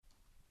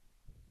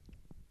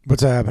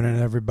What's happening,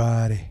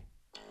 everybody?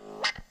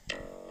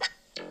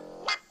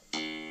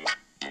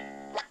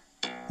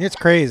 It's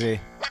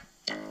crazy.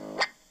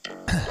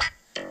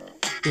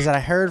 Is that I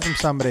heard from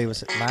somebody,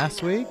 was it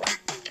last week?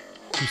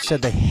 Who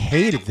said they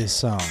hated this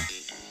song.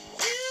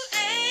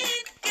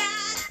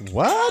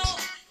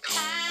 What?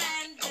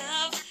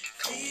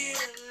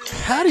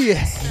 How do you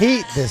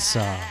hate this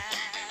song?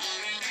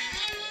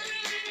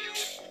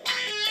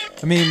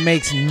 I mean, it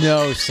makes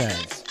no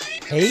sense.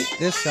 Hate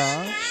this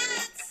song?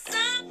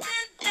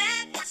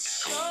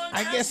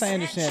 I guess I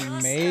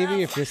understand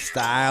maybe if this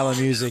style of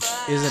music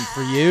isn't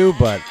for you,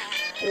 but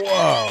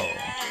whoa.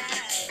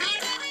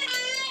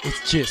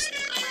 It's just,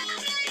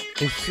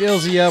 it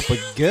fills you up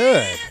with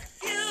good.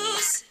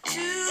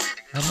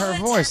 And her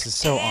voice is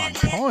so on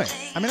point.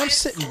 I mean, I'm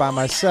sitting by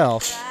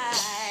myself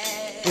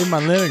in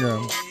my living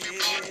room,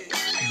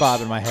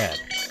 bobbing my head.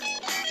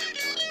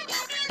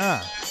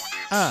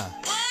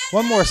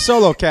 One more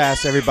solo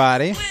cast,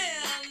 everybody.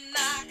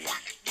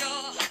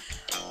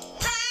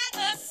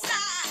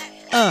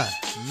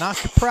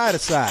 Knock your pride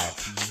aside.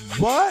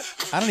 What?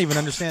 I don't even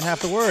understand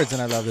half the words,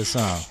 and I love this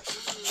song.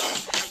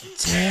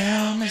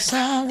 Tell me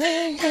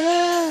something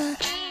good.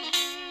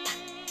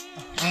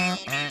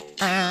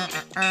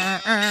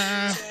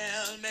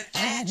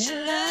 And you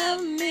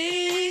love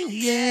me,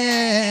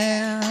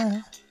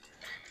 yeah.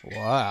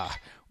 Wow.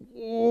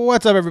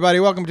 What's up, everybody?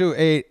 Welcome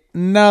to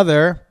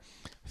another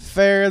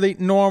Fairly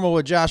Normal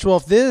with Josh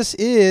Wolf. This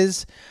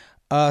is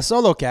a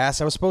solo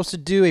cast. I was supposed to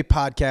do a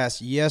podcast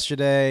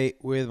yesterday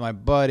with my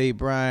buddy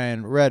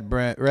Brian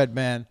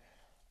Redman.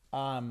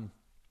 But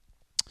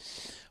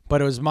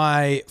it was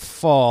my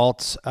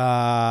fault.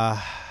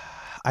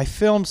 I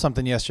filmed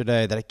something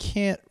yesterday that I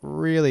can't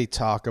really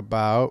talk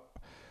about,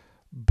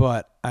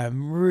 but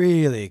I'm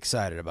really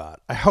excited about.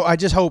 I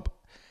just hope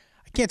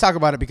I can't talk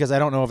about it because I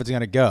don't know if it's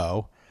going to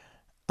go.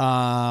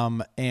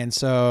 And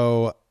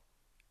so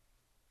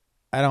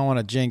I don't want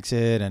to jinx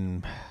it,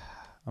 and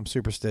I'm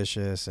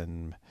superstitious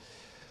and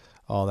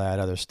all that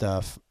other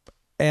stuff.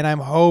 And I'm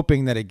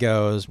hoping that it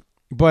goes,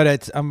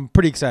 but I'm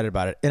pretty excited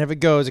about it. And if it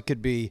goes, it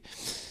could be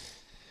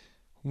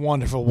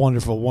wonderful,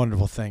 wonderful,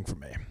 wonderful thing for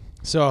me.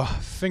 So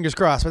fingers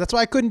crossed. But that's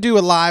why I couldn't do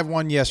a live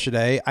one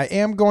yesterday. I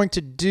am going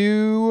to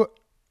do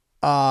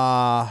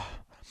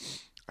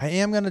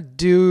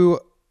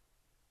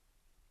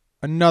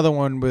another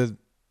one with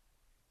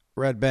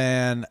Red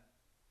Band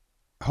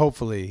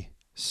hopefully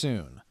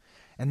soon.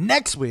 And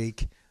next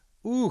week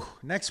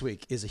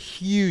is a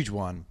huge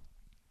one.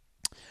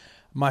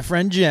 My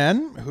friend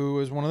Jen, who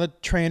is one of the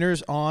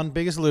trainers on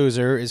Biggest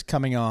Loser, is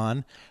coming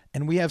on,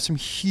 and we have some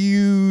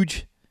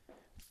huge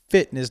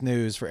fitness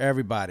news for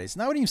everybody. It's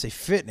not what you say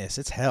fitness,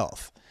 it's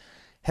health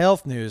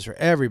news for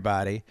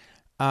everybody.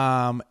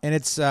 And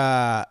it's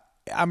I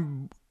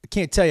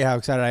can't tell you how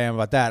excited I am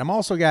about that. I'm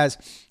also, guys,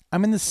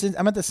 I'm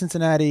at the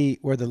Cincinnati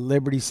or the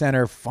Liberty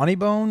Center Funny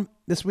Bone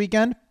this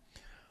weekend.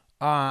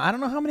 I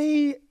don't know how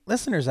many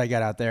listeners I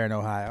got out there in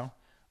Ohio,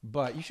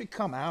 but you should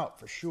come out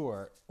for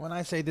sure. When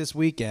I say this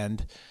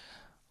weekend,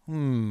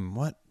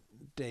 what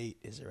date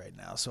is it right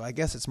now? So I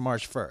guess it's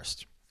March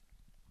 1st.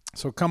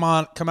 So come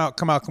out,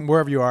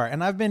 wherever you are.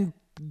 And I've been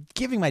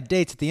giving my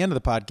dates at the end of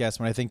the podcast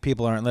when I think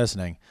people aren't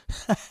listening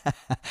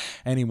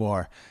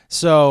anymore.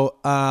 So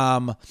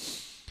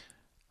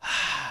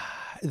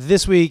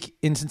this week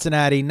in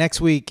Cincinnati, next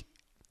week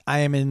I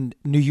am in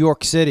New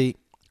York City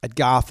at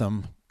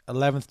Gotham,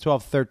 11th,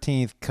 12th,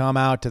 13th. Come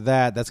out to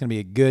that. That's going to be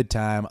a good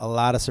time. A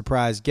lot of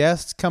surprise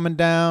guests coming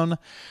down.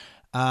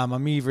 I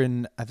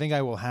think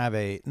I will have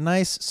a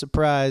nice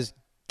surprise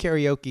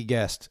karaoke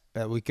guest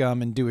that we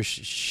come and do I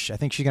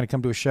think she's going to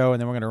come to a show,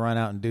 and then we're going to run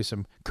out and do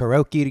some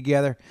karaoke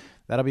together.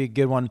 That'll be a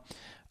good one.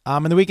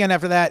 And the weekend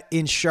after that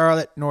in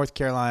Charlotte, North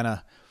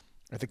Carolina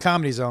at the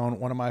Comedy Zone,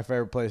 one of my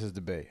favorite places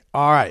to be.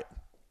 All right.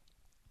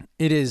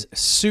 It is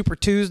Super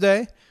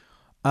Tuesday.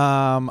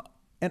 And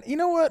you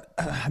know what?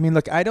 I mean,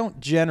 look, I don't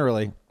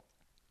generally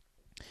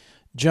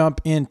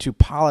jump into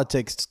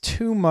politics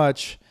too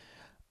much.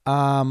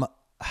 But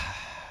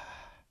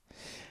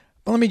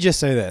let me just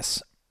say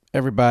this,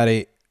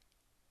 everybody.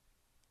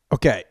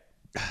 Okay,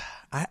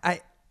 I'm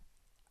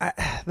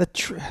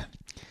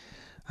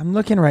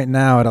looking right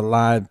now at a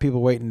lot of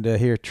people waiting to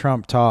hear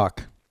Trump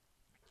talk.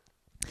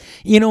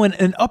 You know,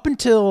 and up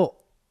until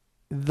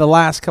the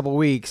last couple of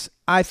weeks,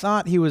 I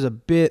thought he was a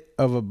bit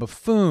of a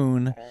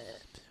buffoon,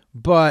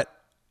 but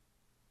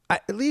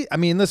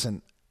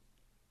listen,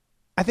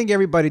 I think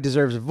everybody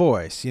deserves a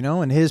voice, you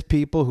know, and his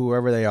people,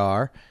 whoever they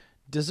are,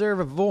 deserve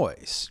a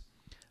voice.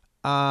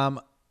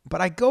 But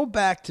I go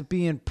back to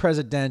being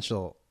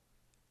presidential,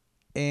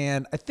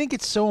 and I think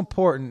it's so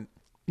important.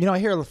 You know, I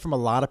hear from a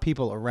lot of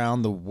people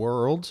around the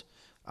world.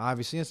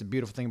 Obviously, that's the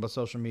beautiful thing about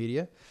social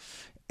media.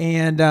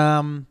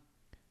 And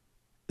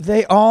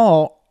they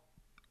all,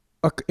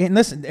 and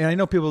listen, and I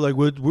know people are like,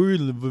 well, we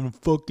live in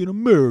fucking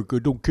America.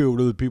 Don't care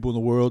what other people in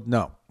the world.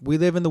 No, we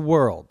live in the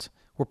world.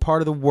 We're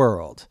part of the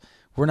world.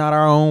 We're not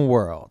our own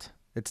world.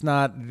 It's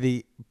not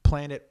the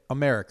planet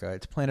America.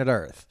 It's planet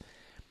Earth.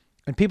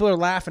 And people are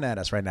laughing at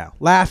us right now.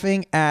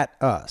 Laughing at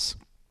us.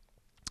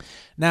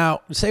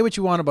 Now, say what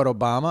you want about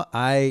Obama.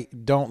 I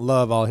don't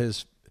love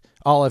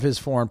all of his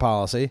foreign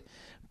policy,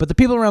 but the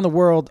people around the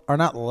world are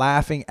not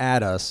laughing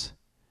at us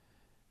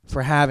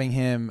for having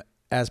him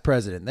as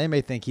president. They may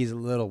think he's a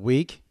little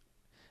weak.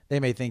 They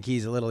may think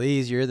he's a little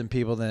easier than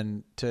people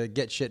to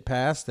get shit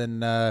passed than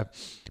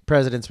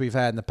presidents we've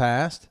had in the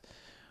past.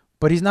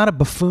 But he's not a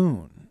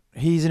buffoon.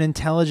 He's an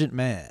intelligent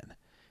man.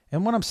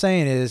 And what I'm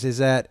saying is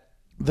that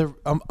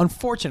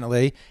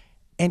unfortunately,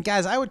 and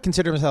guys, I would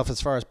consider myself,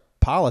 as far as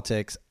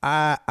politics,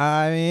 I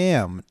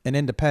am an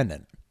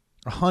independent,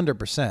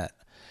 100%.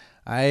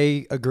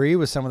 I agree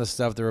with some of the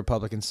stuff the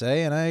Republicans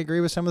say, and I agree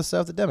with some of the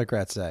stuff the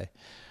Democrats say.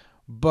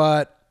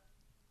 But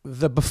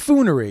the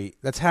buffoonery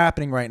that's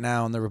happening right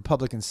now on the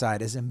Republican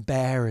side is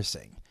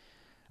embarrassing.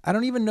 I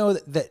don't even know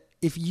that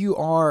if you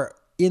are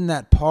in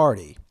that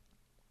party,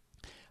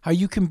 how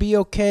you can be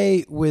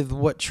okay with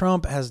what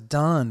Trump has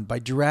done by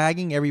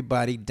dragging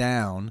everybody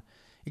down,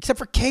 except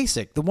for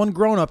Kasich, the one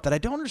grown-up that I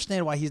don't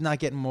understand why he's not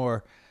getting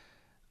more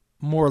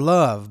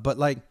love. But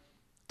like,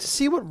 to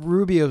see what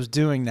Rubio's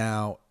doing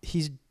now,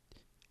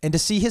 and to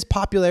see his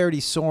popularity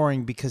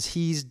soaring because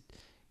he's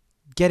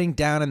getting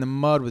down in the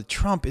mud with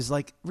Trump is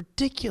like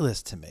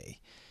ridiculous to me.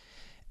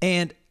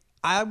 And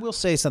I will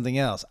say something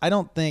else. I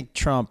don't think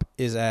Trump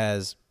is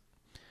as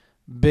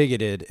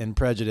bigoted and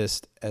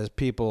prejudiced as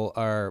people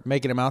are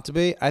making him out to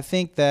be. I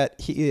think that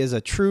he is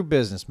a true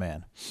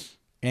businessman,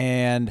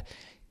 and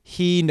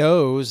he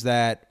knows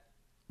that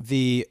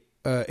the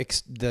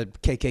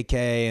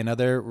KKK and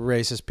other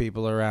racist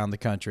people around the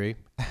country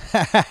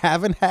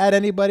haven't had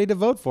anybody to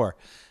vote for.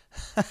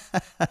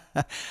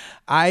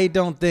 I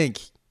don't think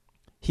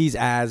he's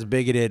as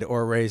bigoted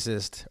or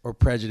racist or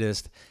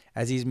prejudiced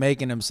as he's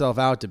making himself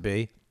out to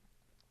be.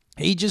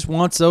 He just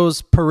wants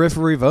those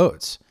periphery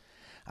votes.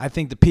 I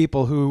think the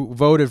people who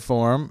voted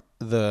for him,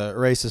 the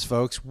racist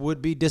folks,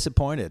 would be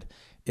disappointed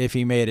if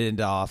he made it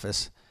into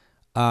office.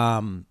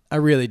 I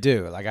really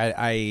do. Like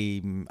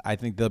I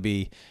think they'll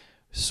be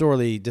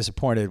sorely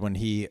disappointed when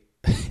he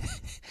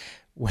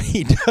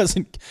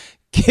doesn't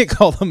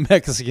kick all the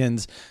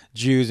Mexicans,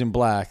 Jews, and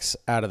blacks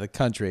out of the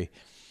country.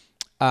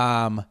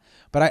 But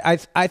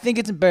I think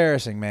it's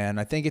embarrassing, man.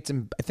 I think it's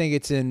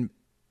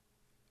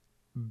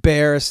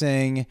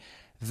embarrassing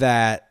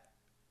that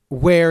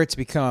where it's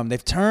become.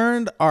 They've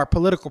turned our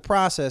political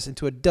process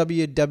into a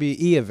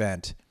WWE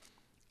event.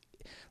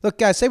 Look,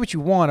 guys, say what you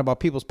want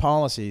about people's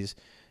policies.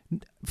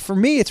 For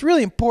me, it's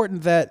really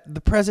important that the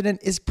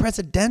president is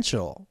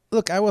presidential.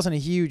 Look, I wasn't a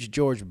huge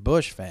George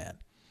Bush fan,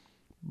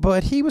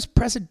 but he was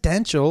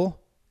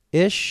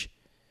presidential-ish.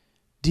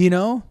 Do you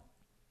know?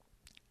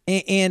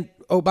 And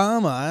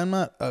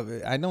Obama,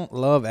 I don't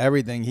love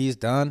everything he's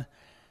done.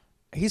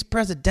 He's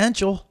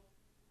presidential.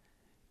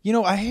 You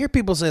know, I hear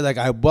people say like,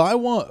 I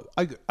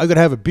could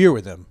have a beer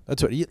with him.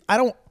 That's what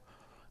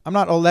I'm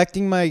not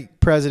electing my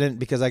president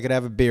because I could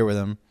have a beer with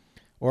him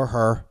or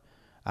her.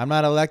 I'm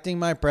not electing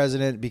my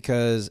president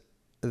because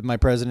my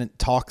president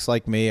talks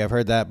like me. I've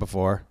heard that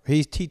before.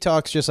 He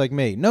talks just like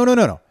me.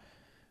 No.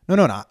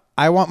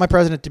 I want my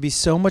president to be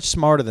so much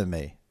smarter than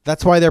me.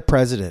 That's why they're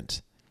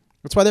president.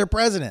 That's why they're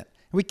president.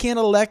 We can't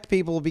elect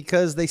people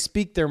because they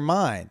speak their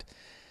mind.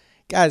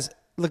 Guys,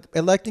 look,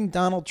 electing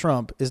Donald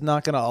Trump is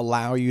not going to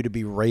allow you to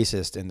be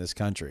racist in this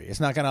country. It's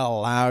not going to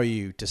allow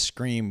you to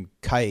scream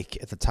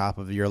kike at the top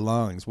of your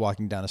lungs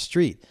walking down a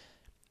street.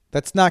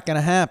 That's not going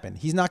to happen.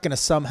 He's not going to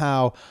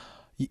somehow,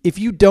 if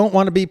you don't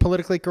want to be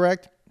politically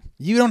correct,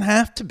 you don't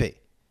have to be.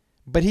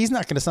 But he's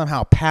not going to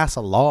somehow pass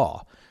a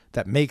law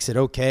that makes it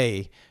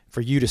okay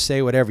for you to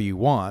say whatever you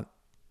want.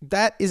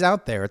 That is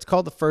out there. It's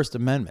called the First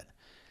Amendment.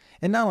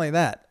 And not only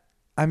that,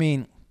 I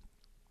mean,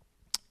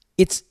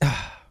 it's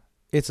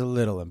a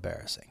little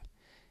embarrassing.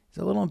 It's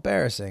a little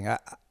embarrassing.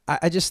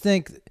 I just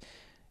think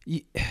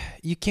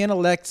you can't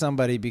elect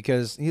somebody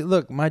because,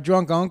 look, my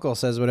drunk uncle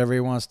says whatever he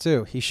wants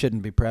to. He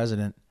shouldn't be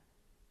president.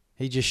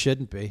 He just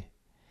shouldn't be.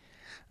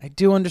 I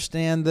do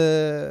understand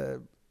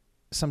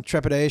some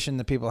trepidation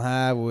that people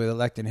have with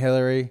electing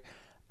Hillary.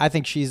 I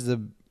think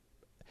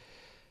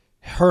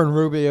her and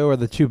Rubio are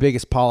the two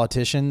biggest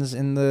politicians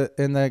in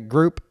the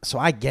group, so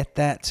I get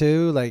that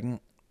too. Like,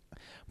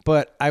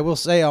 but I will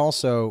say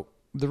also,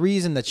 the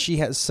reason that she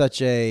has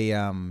such a,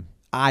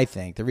 I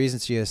think the reason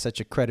she has such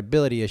a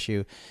credibility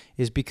issue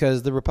is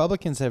because the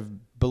Republicans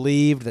have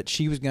believed that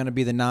she was going to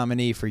be the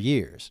nominee for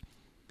years.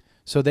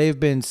 So they've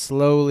been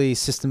slowly,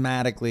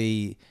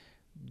 systematically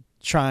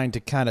trying to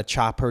kind of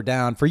chop her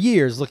down for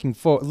years,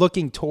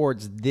 looking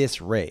towards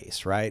this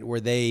race, right,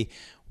 where they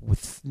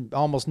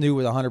almost knew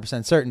with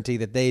 100% certainty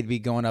that they'd be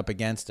going up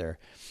against her.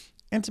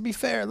 And to be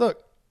fair,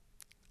 look,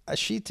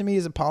 she to me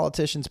is a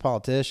politician's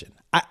politician.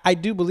 I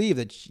do believe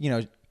that, you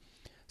know,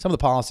 some of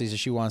the policies that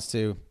she wants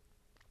to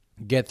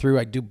get through,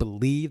 I do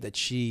believe that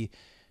she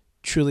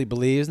truly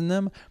believes in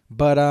them.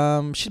 But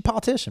she's a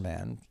politician,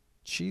 man.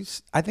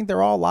 I think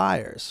they're all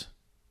liars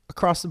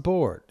across the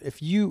board.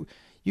 If you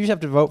just have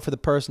to vote for the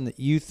person that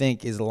you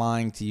think is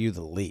lying to you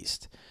the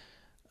least.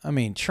 I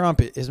mean, Trump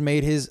has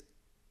made his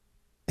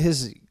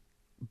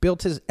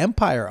built his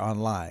empire on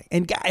lying.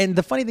 And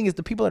the funny thing is,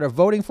 the people that are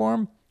voting for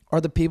him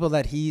are the people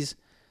that he's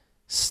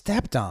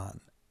stepped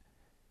on.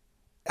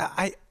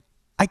 I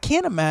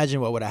can't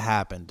imagine what would have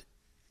happened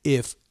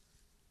if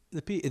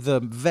the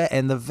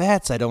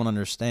vets I don't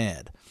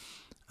understand.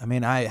 I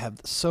mean, I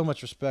have so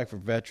much respect for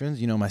veterans.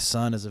 You know, my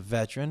son is a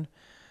veteran.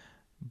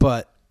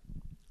 But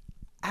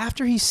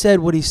after he said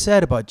what he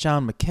said about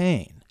John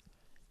McCain,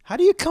 how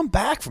do you come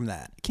back from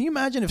that? Can you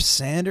imagine if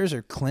Sanders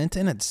or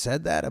Clinton had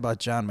said that about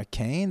John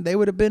McCain? They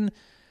would have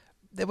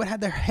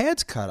had their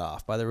heads cut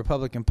off by the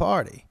Republican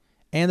Party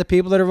and the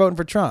people that are voting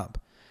for Trump.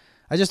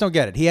 I just don't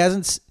get it. He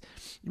hasn't.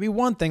 I mean,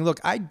 one thing, look,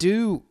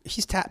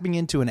 he's tapping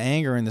into an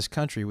anger in this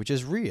country, which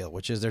is real,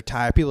 which is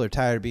people are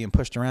tired of being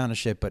pushed around and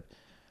shit,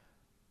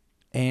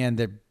 and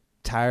they're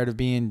tired of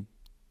being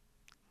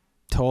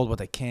told what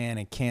they can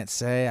and can't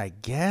say, I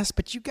guess,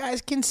 but you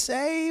guys can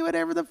say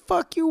whatever the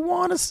fuck you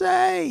want to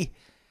say.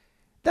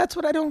 That's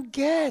what I don't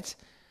get.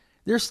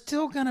 There's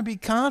still going to be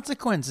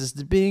consequences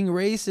to being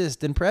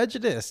racist and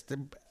prejudiced.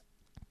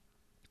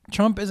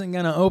 Trump isn't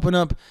going to open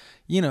up,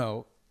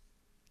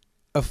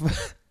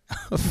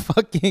 a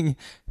fucking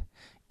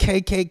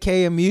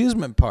KKK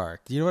amusement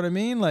park. Do you know what I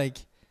mean?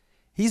 Like,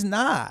 he's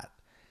not.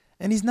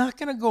 And he's not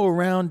going to go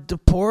around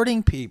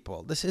deporting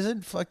people. This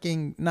isn't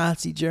fucking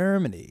Nazi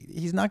Germany.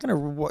 He's not going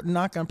to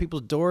knock on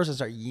people's doors and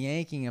start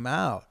yanking them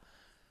out.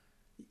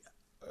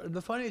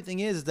 The funny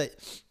thing is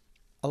that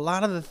a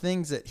lot of the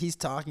things that he's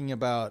talking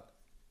about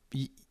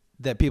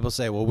that people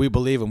say, well, we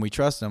believe him, we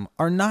trust him,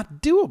 are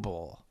not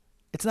doable.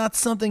 It's not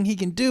something he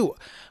can do.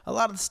 A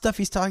lot of the stuff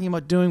he's talking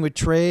about doing with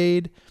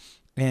trade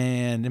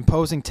and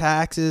imposing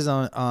taxes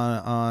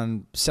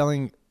on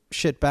selling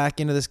shit back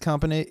into this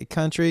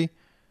country,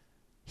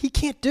 he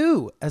can't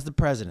do as the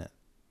president.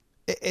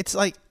 It's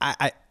like,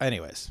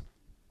 anyways,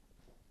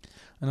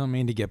 I don't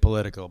mean to get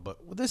political, but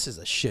this is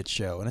a shit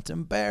show, and it's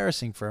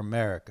embarrassing for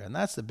America, and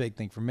that's the big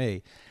thing for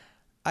me.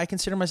 I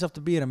consider myself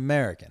to be an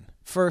American,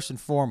 first and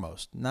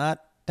foremost,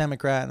 not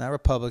Democrat, not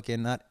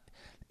Republican, not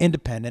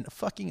independent, a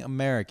fucking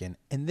American,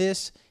 and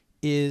this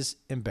is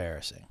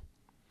embarrassing.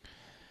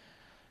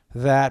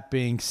 That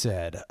being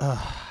said,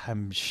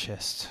 I'm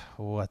just,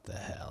 what the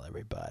hell,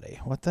 everybody?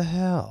 What the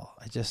hell?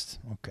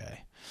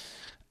 Okay.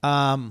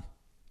 And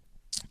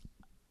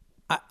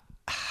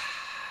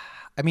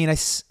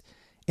here's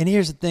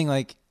the thing,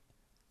 like,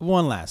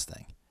 one last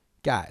thing.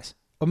 Guys,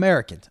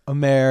 American.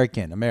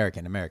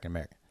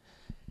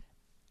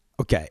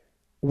 Okay,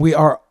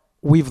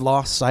 we've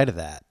lost sight of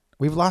that.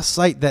 We've lost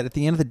sight that at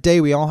the end of the day,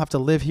 we all have to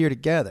live here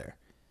together.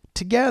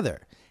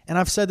 And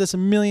I've said this a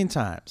million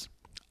times.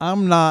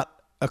 I'm not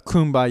a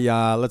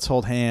kumbaya, let's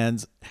hold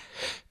hands,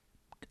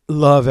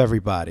 love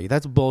everybody.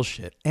 That's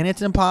bullshit. And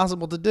it's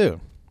impossible to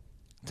do.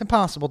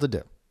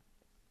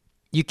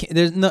 You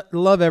can't,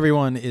 love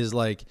everyone is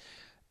like,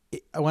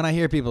 when I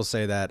hear people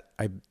say that,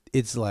 I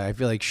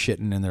feel like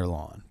shitting in their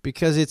lawn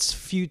because it's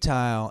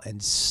futile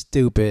and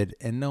stupid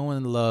and no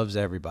one loves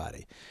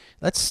everybody.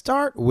 Let's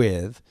start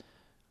with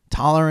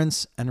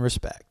tolerance and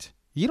respect.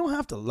 You don't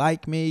have to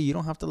like me. You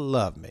don't have to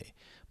love me,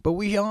 but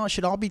we all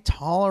should all be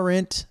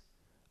tolerant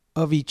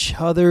of each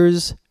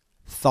other's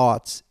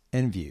thoughts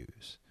and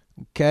views.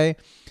 Okay.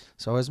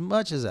 So as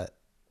much as a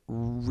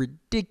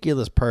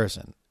ridiculous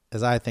person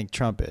as I think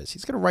Trump is,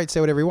 he's going to say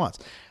whatever he wants.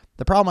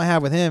 The problem I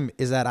have with him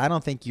is that I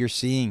don't think you're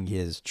seeing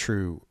his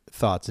true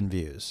thoughts and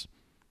views.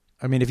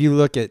 I mean, if you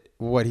look at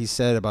what he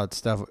said about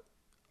stuff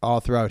all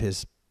throughout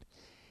his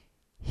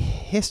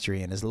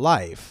history and his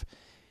life,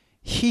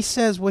 he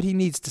says what he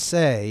needs to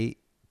say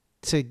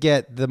to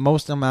get the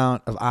most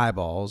amount of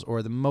eyeballs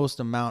or the most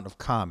amount of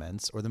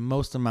comments or the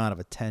most amount of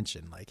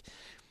attention.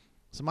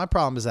 So my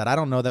problem is that I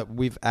don't know that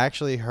we've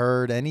actually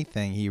heard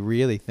anything he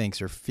really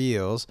thinks or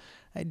feels.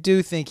 I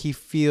do think he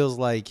feels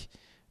like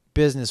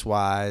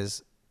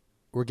business-wise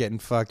we're getting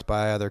fucked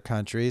by other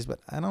countries,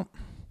 but I don't.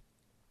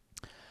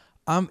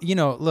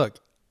 Look,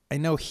 I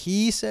know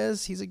he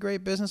says he's a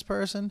great business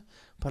person,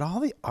 but all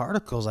the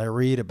articles I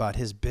read about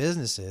his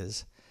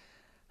businesses,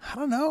 I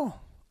don't know.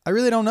 I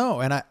really don't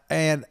know.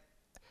 And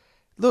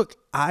look,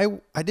 I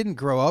didn't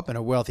grow up in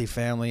a wealthy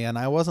family, and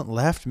I wasn't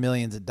left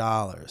millions of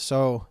dollars.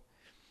 So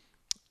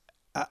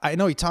I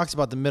know he talks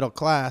about the middle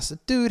class. The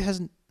dude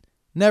has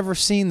never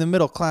seen the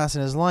middle class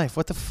in his life.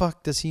 What the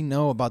fuck does he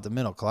know about the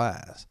middle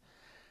class?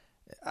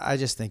 I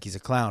just think he's a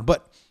clown.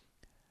 But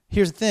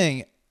here's the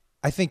thing.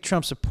 I think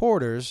Trump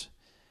supporters,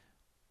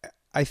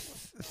 I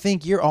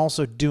think you're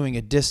also doing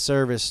a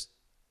disservice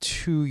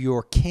to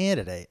your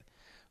candidate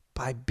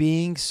by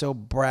being so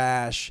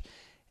brash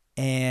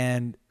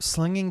and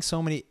slinging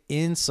so many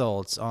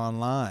insults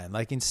online.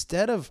 Like,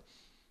 instead of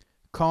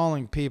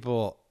calling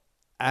people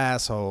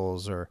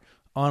assholes or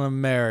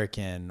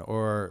un-American,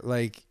 or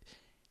like,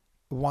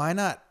 why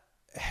not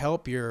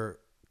help your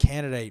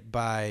candidate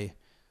by,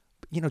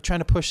 trying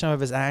to push some of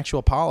his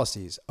actual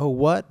policies? Oh,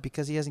 what?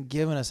 Because he hasn't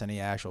given us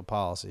any actual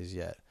policies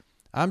yet.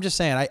 I'm just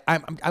saying,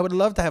 I would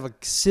love to have a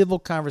civil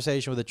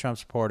conversation with a Trump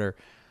supporter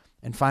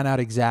and find out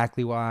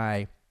exactly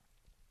why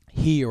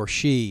he or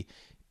she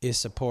is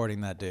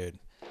supporting that dude.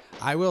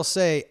 I will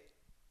say,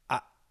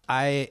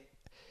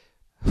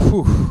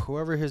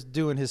 whoever is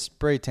doing his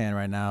spray tan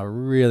right now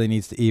really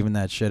needs to even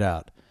that shit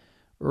out.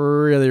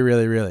 Really,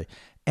 really, really.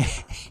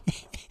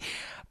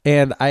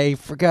 And I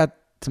forgot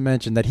to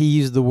mention that he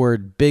used the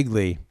word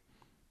bigly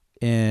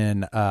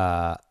in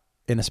a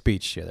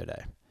speech the other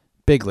day.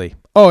 Bigly.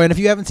 Oh, and if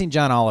you haven't seen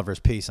John Oliver's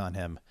piece on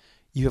him,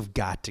 you have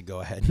got to go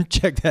ahead and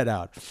check that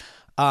out.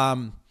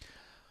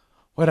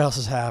 What else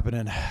is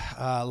happening?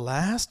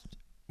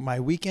 My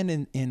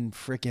weekend in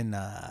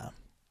freaking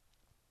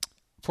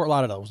Fort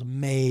Lauderdale was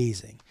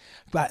amazing.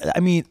 But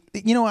I mean,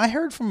 I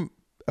heard from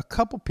a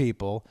couple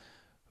people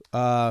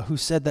who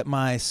said that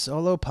my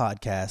solo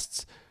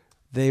podcasts,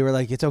 they were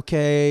like, it's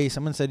okay.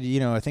 Someone said,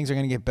 things are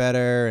going to get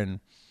better. And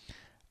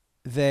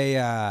they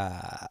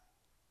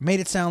made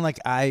it sound like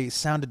I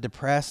sounded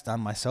depressed on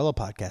my solo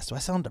podcast. Do I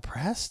sound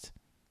depressed?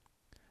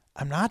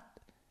 I'm not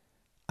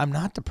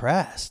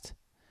depressed.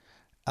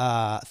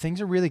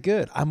 Things are really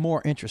good. I'm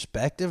more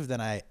introspective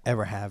than I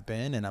ever have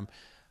been. And I'm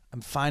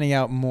finding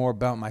out more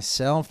about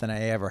myself than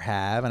I ever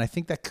have. And I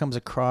think that comes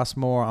across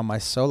more on my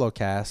solo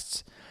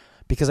casts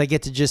because I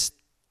get to just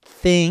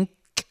think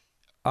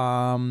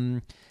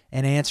and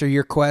answer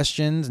your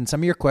questions. And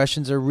some of your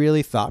questions are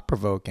really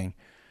thought-provoking,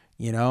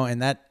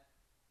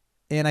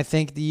 and I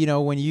think,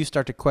 when you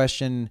start to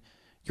question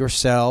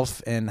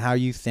yourself and how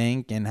you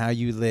think and how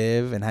you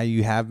live and how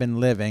you have been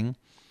living,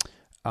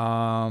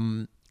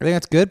 I think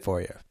that's good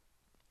for you.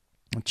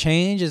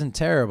 Change isn't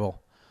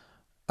terrible.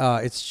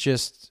 It's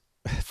just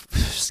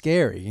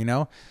scary,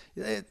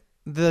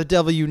 The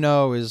devil you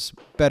know is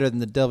better than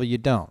the devil you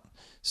don't.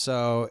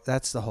 So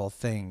that's the whole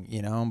thing,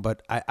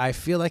 But I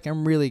feel like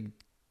I'm really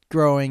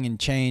growing and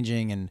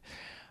changing, and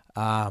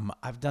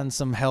I've done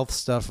some health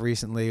stuff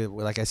recently.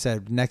 Like I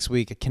said, next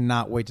week I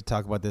cannot wait to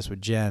talk about this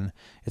with Jen.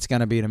 It's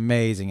going to be an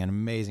amazing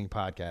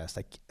podcast.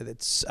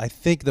 I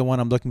think the one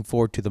I'm looking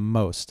forward to the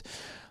most.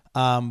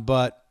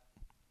 But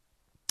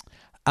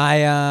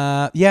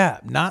I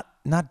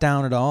not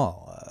down at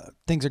all.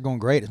 Things are going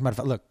great. As a matter of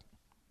fact, look,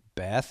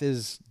 Beth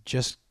is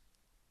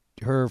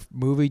her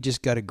movie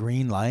just got a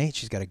green light.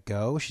 She's got to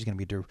go. She's going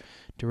to be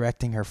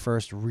directing her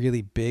first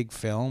really big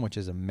film, which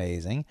is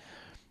amazing.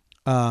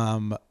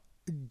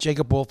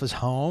 Jacob Wolf is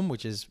home,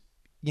 which is,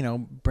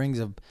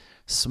 brings a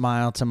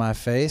smile to my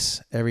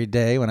face every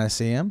day when I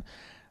see him.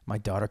 My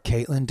daughter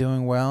Caitlin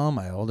doing well.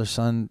 My older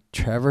son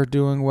Trevor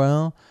doing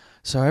well.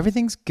 So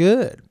everything's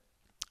good.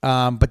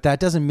 But that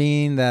doesn't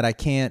mean that I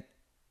can't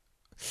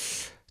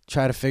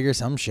try to figure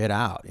some shit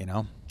out,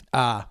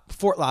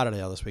 Fort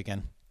Lauderdale this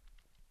weekend.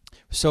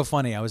 So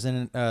funny. I was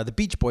in the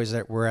Beach Boys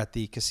that were at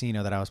the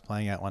casino that I was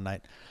playing at one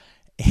night.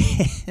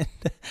 And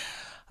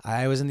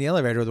I was in the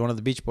elevator with one of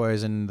the Beach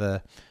Boys, and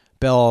the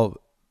bellman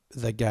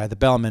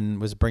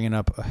was bringing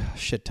up a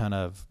shit ton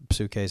of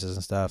suitcases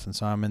and stuff. And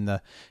so I'm in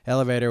the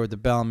elevator with the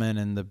bellman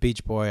and the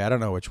Beach Boy. I don't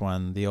know which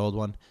one, the old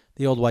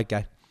white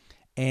guy.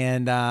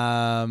 And,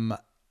 and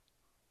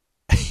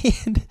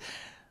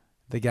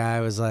the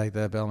guy was like,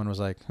 the bellman was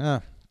like,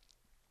 there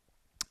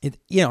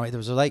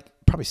was like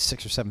probably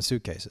 6 or 7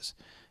 suitcases.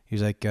 He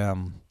was like,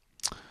 well,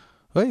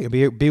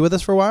 you be with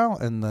us for a while?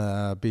 And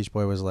the Beach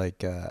Boy was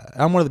like,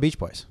 I'm one of the Beach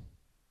Boys.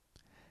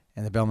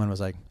 And the bellman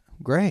was like,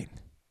 great.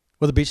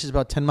 Well, the beach is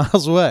about 10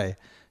 miles away.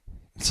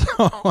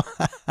 So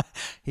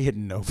he had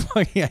no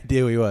fucking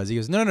idea who he was. He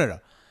goes, no.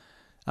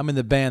 I'm in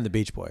the band, the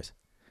Beach Boys.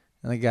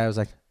 And the guy was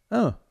like,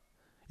 oh,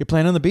 you're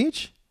playing on the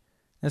beach?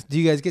 Do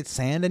you guys get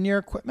sand in your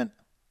equipment?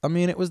 I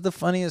mean, it was the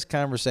funniest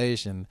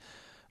conversation.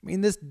 I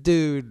mean, this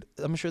dude,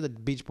 I'm sure the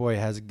Beach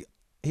Boy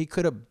he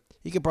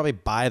could probably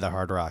buy the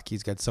Hard Rock.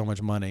 He's got so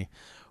much money.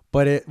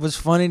 But it was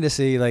funny to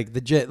see, like,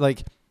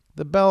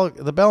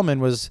 the bellman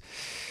was,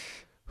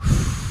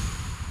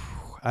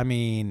 I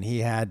mean, he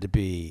had to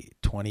be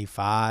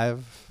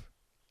 25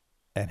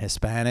 and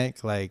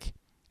Hispanic. Like,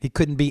 he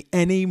couldn't be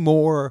any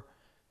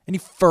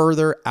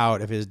further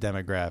out of his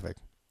demographic.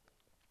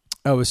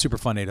 Oh, it was super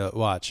funny to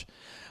watch.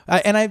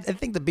 I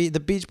think the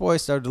Beach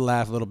Boys started to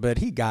laugh a little bit.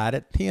 He got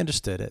it. He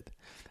understood it.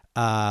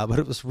 But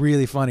it was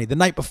really funny. The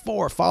night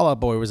before, Fall Out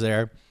Boy was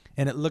there,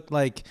 and it looked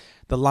like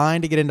the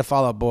line to get into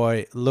Fall Out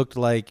Boy looked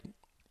like,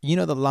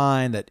 the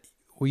line that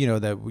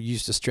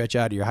used to stretch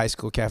out of your high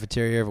school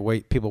cafeteria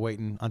of people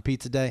waiting on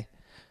pizza day.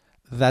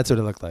 That's what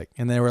it looked like.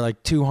 And there were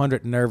like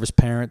 200 nervous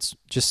parents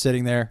just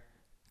sitting there.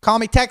 Call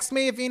me, text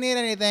me if you need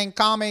anything.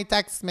 Call me,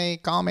 text me.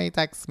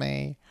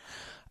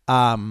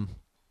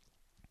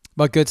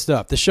 But good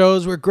stuff. The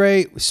shows were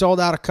great. We sold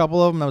out a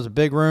couple of them. That was a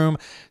big room.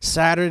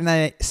 Saturday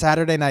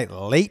night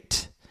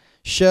late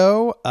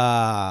show.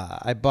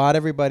 I bought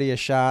everybody a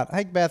shot.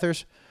 Hi,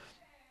 Bethers.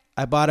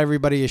 I bought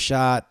everybody a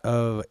shot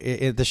of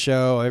at the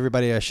show.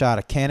 Everybody a shot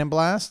of Cannon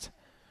Blast,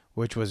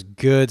 which was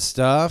good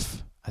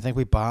stuff. I think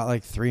we bought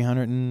like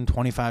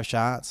 325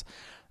 shots.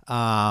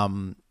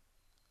 It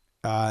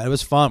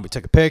was fun. We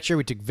took a picture.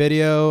 We took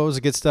video. It was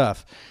good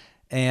stuff.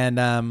 And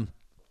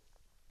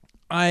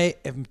I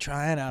am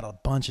trying out a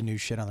bunch of new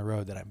shit on the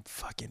road that I'm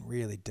fucking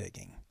really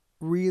digging.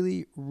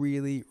 Really,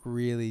 really,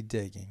 really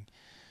digging.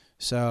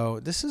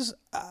 So this is,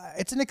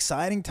 it's an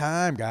exciting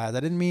time, guys. I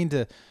didn't mean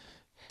to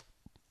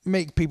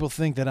make people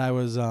think that I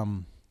was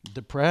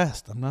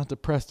depressed. I'm not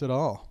depressed at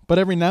all. But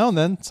every now and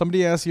then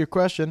somebody asks you a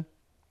question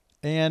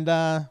and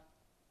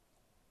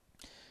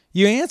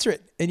you answer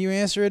it, and you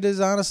answer it as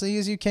honestly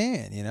as you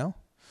can, you know?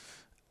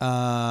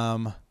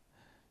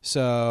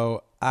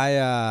 So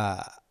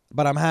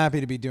but I'm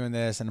happy to be doing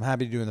this, and I'm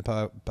happy to doing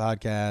the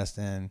podcast,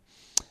 and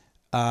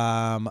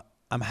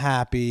I'm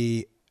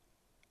happy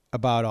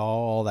about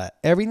all that,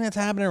 everything that's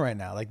happening right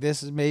now. Like,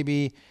 this is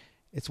maybe,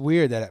 it's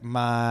weird that at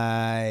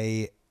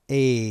my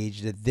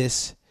age that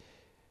this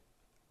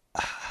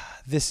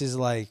is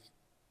like,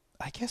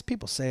 I guess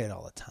people say it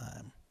all the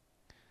time,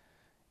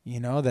 you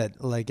know,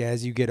 that like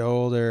as you get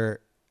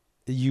older,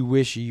 you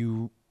wish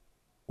you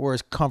were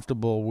as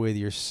comfortable with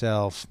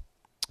yourself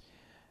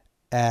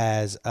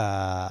as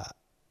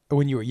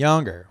when you were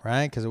younger,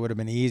 right? Because it would have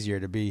been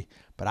easier to be,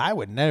 but I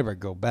would never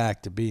go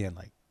back to being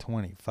like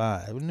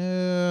 25.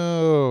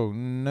 No.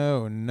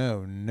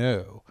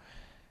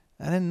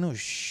 I didn't know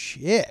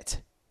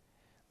shit.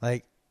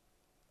 Like,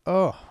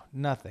 oh,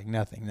 nothing.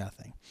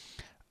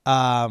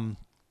 But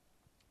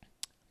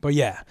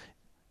yeah,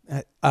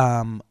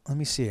 let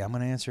me see. I'm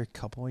going to answer a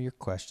couple of your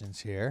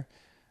questions here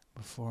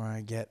before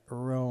I get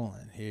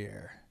rolling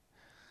here.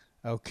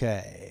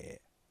 Okay.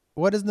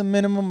 What is the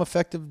minimum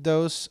effective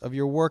dose of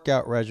your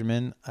workout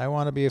regimen? I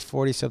want to be a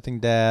 40-something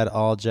dad,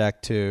 all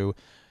jacked too.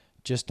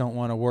 Just don't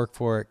want to work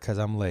for it because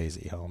I'm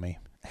lazy, homie.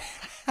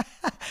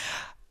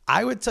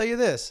 I would tell you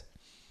this.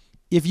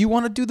 If you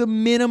want to do the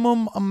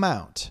minimum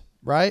amount,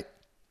 right?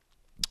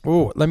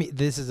 Oh,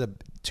 this is a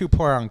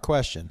two-pronged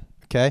question,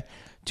 okay?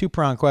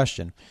 Two-pronged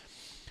question.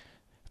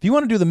 If you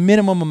want to do the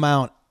minimum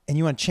amount and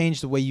you want to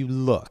change the way you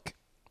look,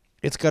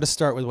 it's got to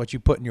start with what you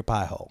put in your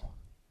pie hole.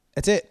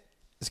 That's it.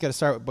 It's got to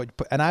start with what you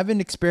put. And I've been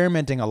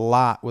experimenting a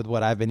lot with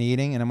what I've been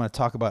eating, and I'm going to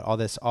talk about all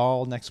this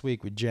all next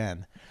week with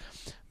Jen.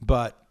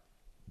 But,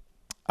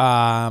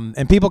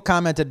 and people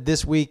commented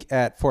this week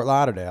in Fort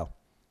Lauderdale,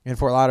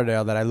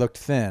 that I looked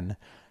thin.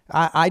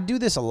 I do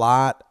this a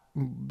lot,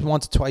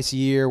 once or twice a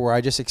year, where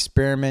I just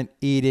experiment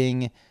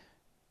eating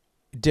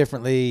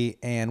differently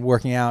and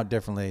working out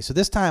differently. So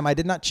this time I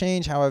did not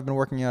change how I've been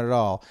working out at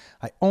all.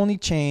 I only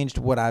changed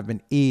what I've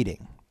been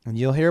eating. And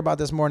you'll hear about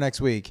this more next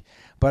week.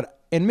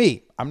 But in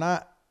me,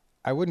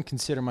 I wouldn't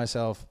consider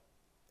myself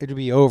to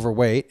be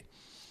overweight.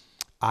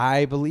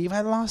 I believe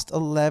I lost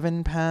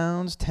 11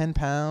 pounds, 10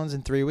 pounds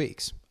in 3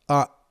 weeks.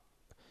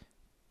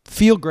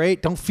 Feel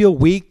great. Don't feel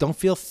weak. Don't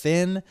feel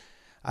thin.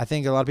 I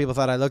think a lot of people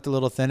thought I looked a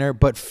little thinner,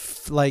 but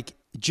like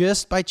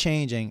just by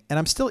changing, and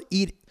I'm still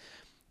eating.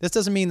 This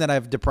doesn't mean that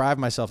I've deprived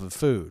myself of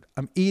food.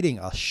 I'm eating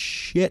a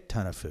shit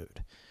ton of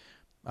food.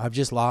 I've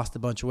just lost a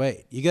bunch of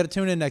weight. You got to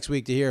tune in next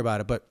week to hear about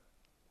it. But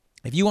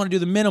if you want to do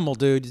the minimal,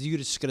 dude, you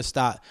just got to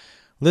stop.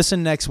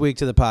 Listen next week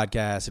to the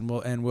podcast,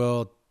 and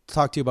we'll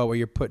talk to you about what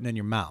you're putting in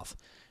your mouth.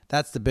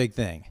 That's the big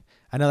thing.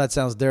 I know that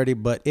sounds dirty,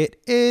 but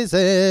it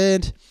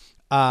isn't.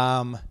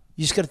 You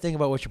just got to think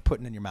about what you're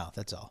putting in your mouth.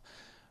 That's all.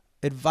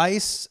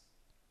 Advice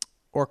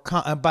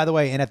by the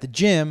way, and at the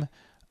gym,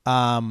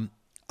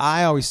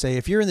 I always say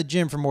if you're in the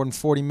gym for more than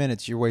 40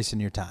 minutes, you're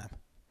wasting your time.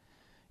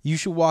 You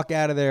should walk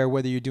out of there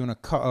whether you're doing a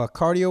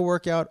cardio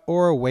workout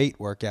or a weight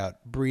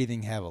workout,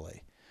 breathing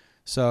heavily.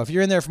 So if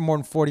you're in there for more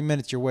than 40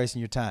 minutes, you're wasting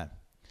your time.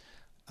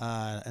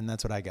 And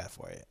that's what I got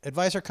for you.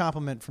 Advice or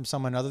compliment from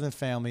someone other than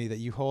family that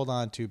you hold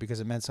on to because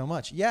it meant so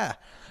much. Yeah,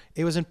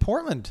 it was in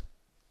Portland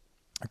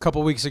a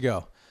couple weeks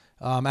ago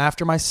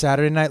after my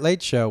Saturday Night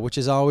Late show, which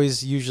is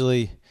always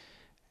usually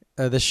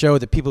the show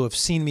that people who have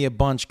seen me a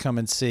bunch come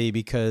and see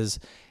because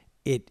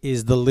it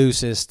is the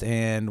loosest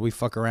and we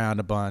fuck around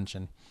a bunch.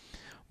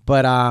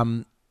 But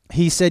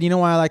he said, you know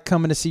why I like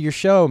coming to see your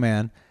show,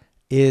 man,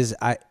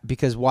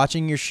 because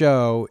watching your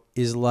show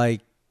is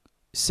like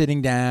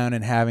sitting down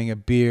and having a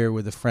beer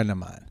with a friend of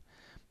mine.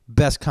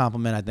 Best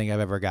compliment I think I've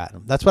ever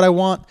gotten. That's what I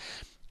want.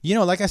 You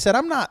know, like I said,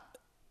 I'm not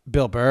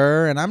Bill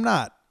Burr and I'm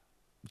not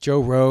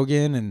Joe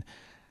Rogan and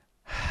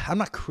I'm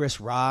not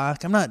Chris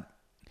Rock.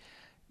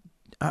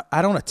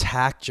 I don't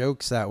attack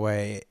jokes that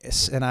way.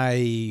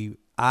 And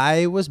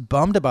I was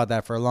bummed about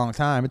that for a long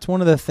time. It's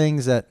one of the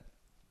things that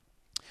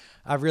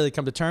I've really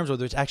come to terms with,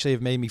 which actually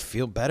have made me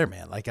feel better,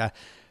 man. Like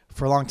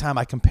for a long time,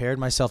 I compared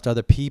myself to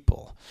other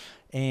people.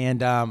 And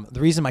the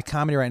reason my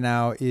comedy right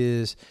now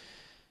and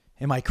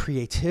my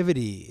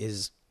creativity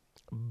is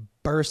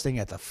bursting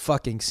at the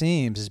fucking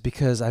seams is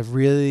because I've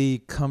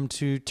really come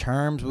to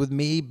terms with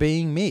me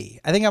being me.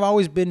 I think I've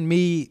always been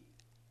me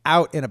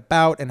out and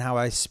about and how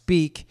I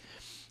speak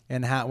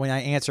and when I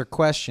answer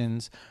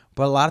questions.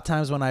 But a lot of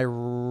times when I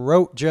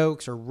wrote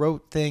jokes or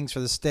wrote things for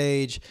the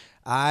stage,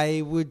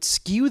 I would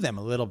skew them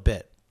a little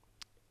bit.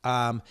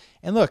 And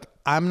look,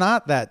 I'm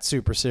not that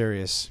super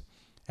serious.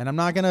 And I'm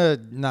not going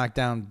to knock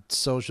down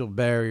social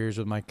barriers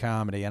with my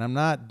comedy. And I'm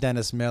not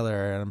Dennis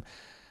Miller. And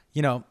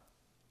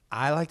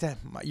I like that.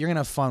 You're going to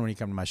have fun when you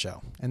come to my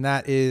show. And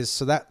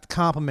so that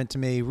compliment to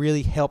me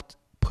really helped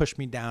push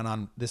me down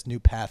on this new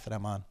path that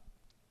I'm on.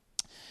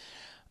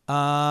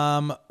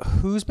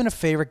 Who's been a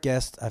favorite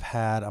guest I've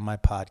had on my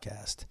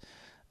podcast?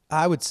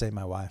 I would say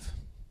my wife.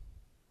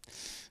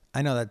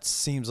 I know that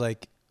seems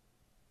like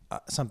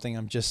something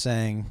I'm just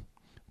saying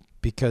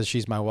because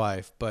she's my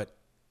wife, but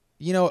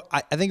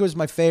I think it was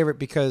my favorite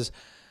because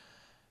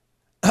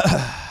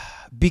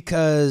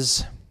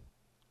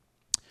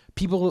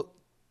people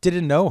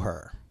didn't know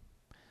her,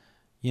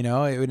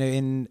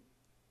 and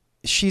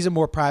she's a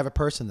more private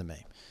person than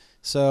me.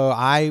 So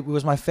it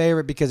was my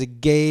favorite because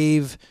it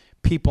gave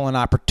people an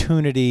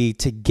opportunity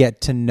to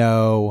get to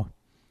know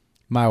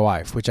my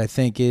wife, which I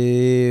think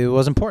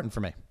was important for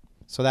me.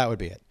 So that would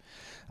be it.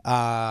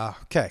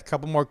 Okay, a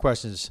couple more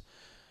questions.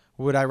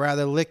 Would I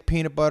rather lick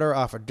peanut butter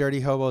off a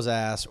dirty hobo's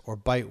ass or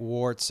bite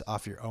warts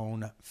off your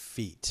own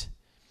feet?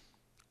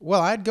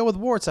 Well, I'd go with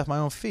warts off my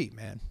own feet,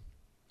 man.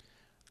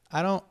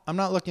 I'm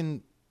not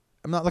looking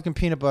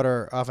peanut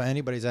butter off of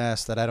anybody's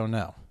ass that I don't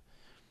know.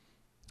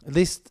 At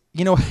least,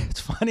 it's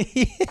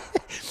funny.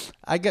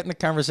 I got in a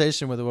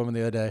conversation with a woman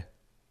the other day.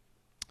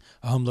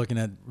 I'm looking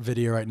at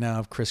video right now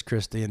of Chris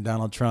Christie and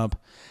Donald Trump,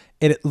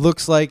 and it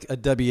looks like a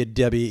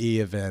WWE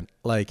event.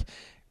 Like,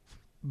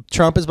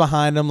 Trump is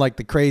behind him like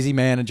the crazy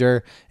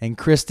manager, and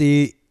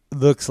Christie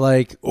looks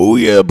like, oh,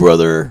 yeah,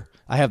 brother.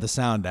 I have the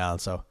sound down,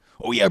 so,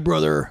 oh, yeah,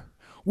 brother.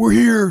 We're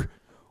here.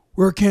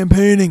 We're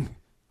campaigning.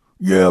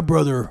 Yeah,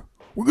 brother.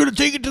 We're going to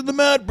take it to the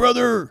mat,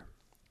 brother.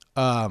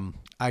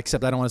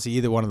 Except I don't want to see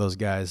either one of those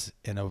guys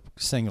in a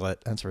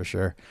singlet, that's for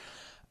sure.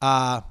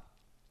 I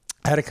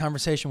had a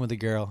conversation with a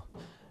girl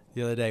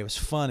the other day. It was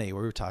funny.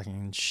 We were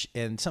talking,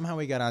 and somehow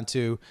we got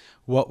onto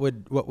what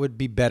would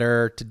be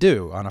better to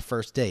do on a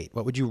first date.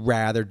 What would you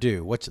rather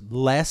do? What's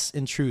less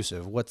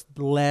intrusive? What's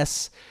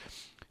less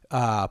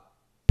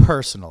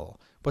personal?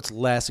 What's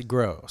less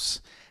gross?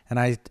 And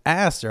I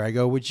asked her, I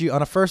go, would you,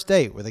 on a first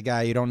date with a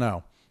guy you don't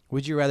know,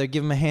 would you rather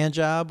give him a hand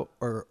job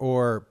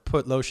or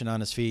put lotion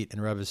on his feet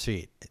and rub his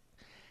feet?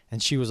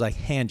 And she was like,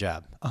 hand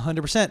job,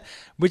 100%,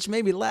 which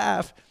made me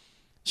laugh.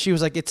 She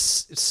was like,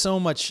 it's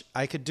so much.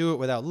 I could do it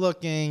without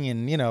looking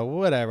and,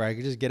 whatever. I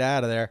could just get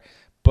out of there.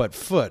 But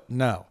foot,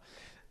 no.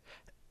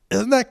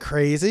 Isn't that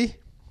crazy?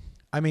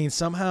 I mean,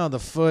 somehow the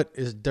foot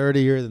is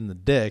dirtier than the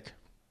dick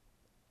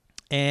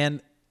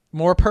and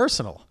more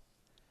personal.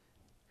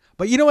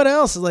 But you know what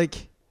else?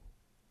 Like,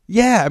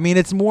 yeah, I mean,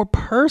 it's more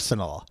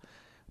personal.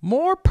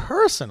 More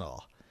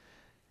personal.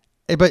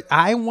 But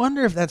I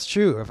wonder if that's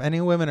true. If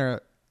any women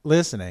are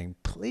listening,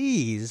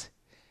 please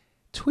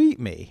tweet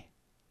me.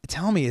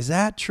 Tell me, is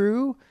that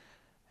true?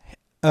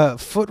 Hand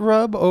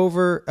job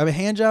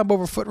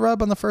over foot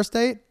rub on the first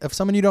date of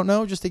someone you don't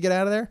know just to get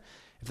out of there?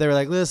 If they were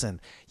like, listen,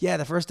 yeah,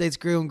 the first date's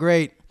going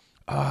great.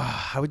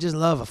 I would just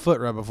love a foot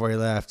rub before you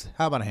left.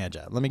 How about a hand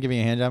job? Let me give you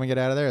a hand job and get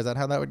out of there. Is that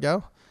how that would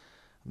go?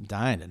 I'm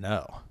dying to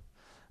know.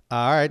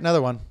 All right,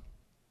 another one.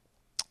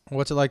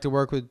 What's it like to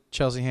work with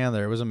Chelsea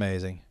Handler? It was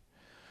amazing.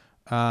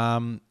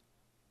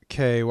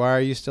 Okay, why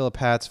are you still a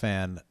Pats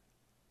fan?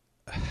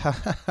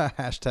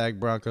 Hashtag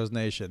Broncos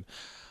Nation.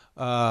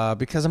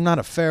 Because I'm not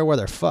a fair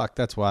weather fuck.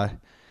 That's why.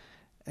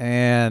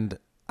 And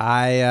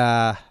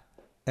and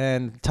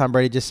Tom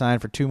Brady just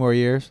signed for 2 more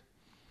years,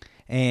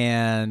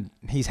 and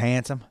he's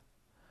handsome,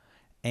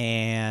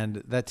 and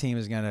that team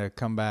is going to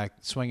come back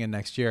swinging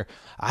next year.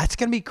 It's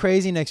going to be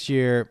crazy next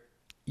year,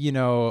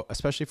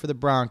 especially for the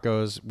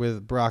Broncos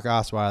with Brock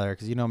Osweiler,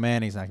 because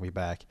Manning's not going to be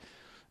back.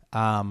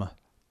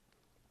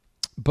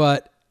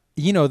 But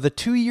the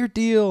 2-year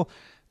deal.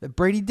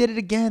 Brady did it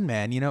again,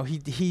 man.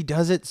 He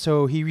does it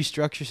so he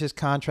restructures his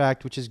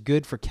contract, which is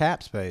good for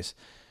cap space.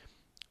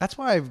 That's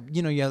why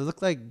you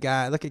look at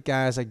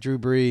guys like Drew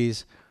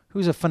Brees,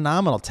 who's a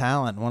phenomenal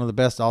talent, one of the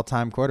best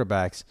all-time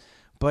quarterbacks,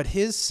 but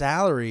his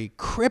salary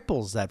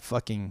cripples that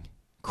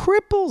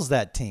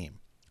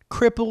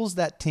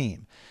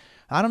team.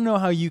 I don't know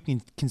how you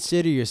can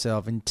consider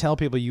yourself and tell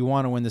people you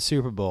want to win the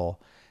Super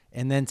Bowl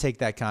and then take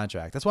that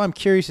contract. That's why I'm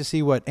curious to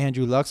see what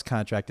Andrew Luck's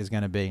contract is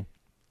going to be.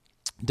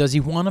 Does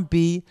he want to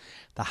be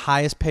the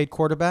highest paid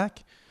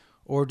quarterback,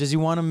 or does he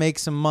want to make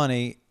some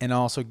money and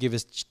also give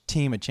his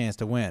team a chance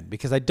to win?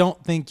 Because I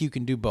don't think you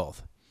can do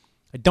both.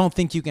 I don't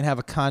think you can have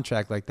a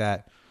contract like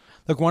that.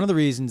 Look, one of the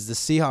reasons the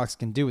Seahawks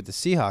can do what the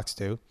Seahawks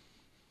do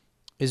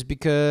is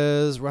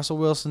because Russell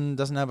Wilson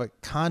doesn't have a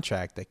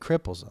contract that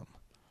cripples him,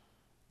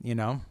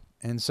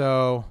 And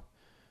so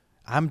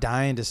I'm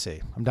dying to see.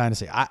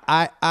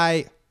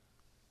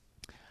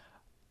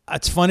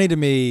 It's funny to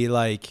me,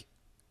 like,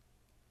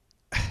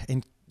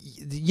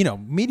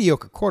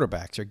 mediocre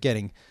quarterbacks are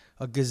getting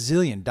a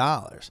gazillion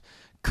dollars.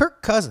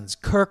 Kirk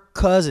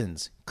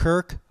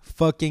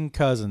fucking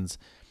Cousins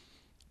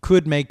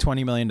could make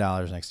 $20 million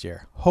next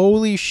year.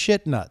 Holy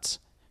shit nuts.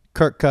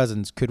 Kirk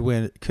Cousins could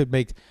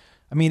make,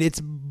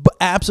 it's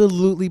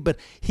absolutely, but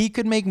he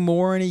could make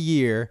more in a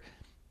year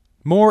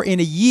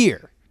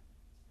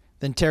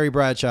than Terry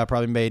Bradshaw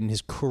probably made in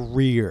his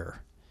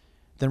career,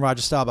 than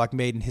Roger Staubach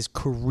made in his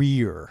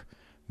career.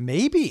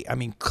 Maybe,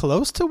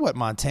 close to what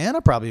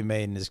Montana probably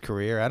made in his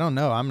career. I don't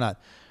know. I'm not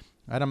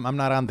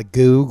on the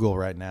Google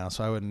right now,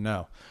 so I wouldn't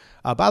know.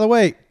 By the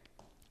way,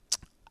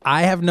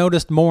 I have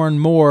noticed more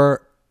and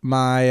more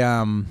my,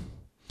 I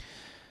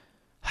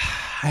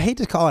hate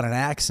to call it an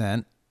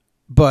accent,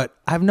 But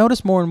I've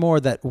noticed more and more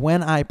that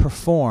when I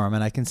perform,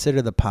 and I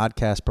consider the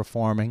podcast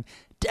performing,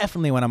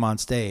 definitely when I'm on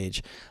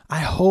stage, I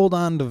hold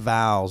on to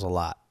vowels a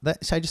lot.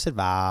 So I just said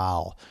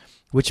vowel,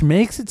 which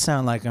makes it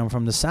sound like I'm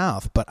from the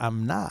South, but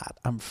I'm not.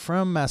 I'm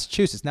from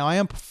Massachusetts. Now, I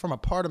am from a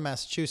part of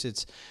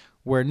Massachusetts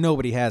where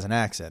nobody has an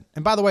accent.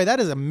 And by the way, that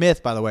is a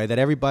myth, by the way, that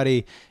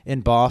everybody in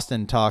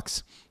Boston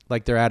talks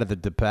like they're out of the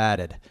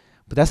departed.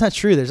 But that's not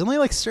true. There's only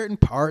like certain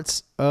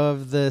parts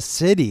of the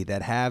city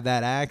that have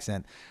that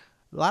accent.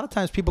 A lot of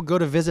times people go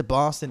to visit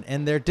Boston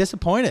and they're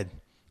disappointed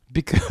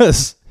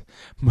because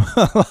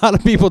a lot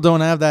of people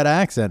don't have that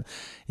accent,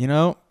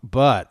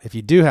 But if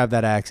you do have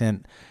that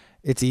accent,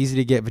 it's easy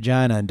to get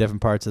vagina in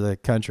different parts of the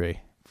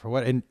country. For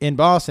what in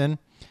Boston,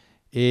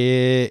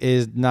 it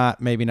is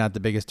maybe not the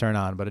biggest turn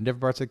on, but in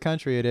different parts of the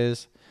country it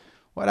is.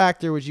 What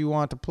actor would you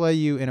want to play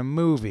you in a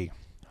movie?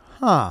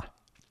 What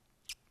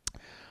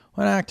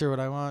actor would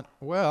I want?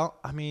 Well,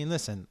 I mean,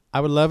 listen, I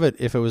would love it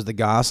if it was the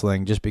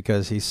Gosling just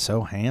because he's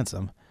so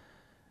handsome.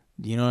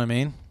 You know what I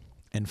mean?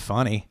 And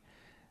funny.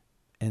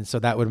 And so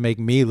that would make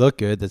me look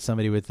good, that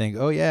somebody would think,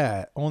 oh,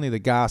 yeah, only the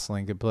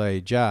Gosling could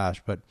play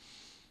Josh. But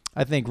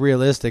I think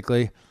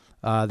realistically,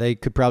 they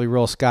could probably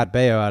roll Scott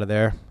Baio out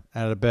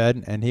of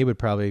bed, and he would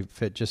probably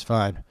fit just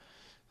fine.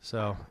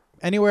 So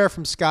anywhere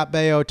from Scott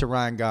Baio to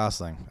Ryan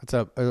Gosling. That's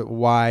a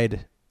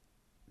wide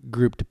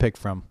group to pick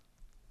from.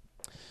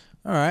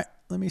 All right,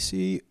 let me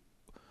see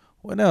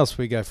what else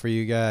we got for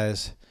you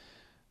guys.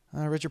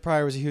 Richard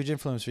Pryor was a huge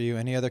influence for you.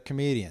 Any other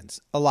comedians?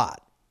 A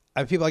lot.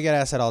 People I get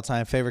asked that all the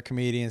time. Favorite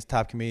comedians,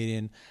 top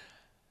comedian.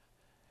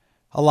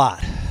 A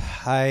lot.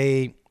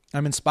 I'm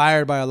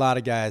inspired by a lot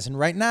of guys. And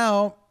right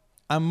now,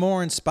 I'm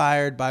more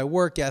inspired by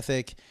work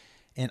ethic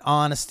and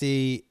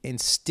honesty and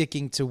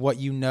sticking to what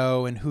you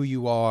know and who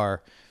you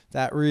are.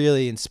 That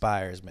really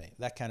inspires me,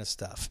 that kind of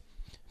stuff.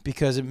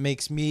 Because it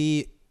makes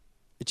me,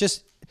 it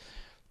just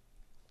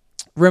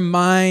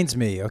reminds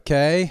me,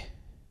 okay?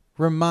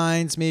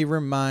 Reminds me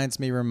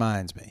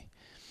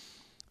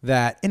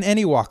that in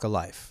any walk of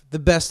life, the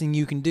best thing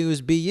you can do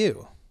is be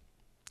you.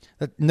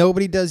 That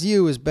nobody does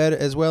you as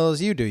well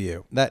as you do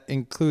you. That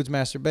includes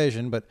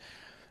masturbation, but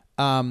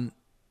and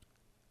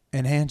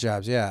hand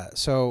jobs, yeah.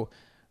 So,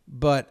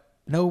 but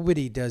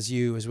nobody does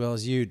you as well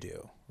as you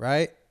do,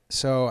 right?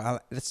 So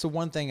that's the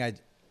one thing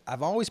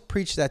I've always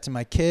preached that to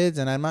my kids,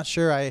 and I'm not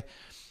sure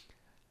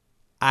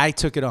I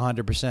took it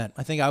 100%.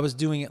 I think I was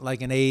doing it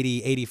like an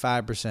 80,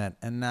 85%,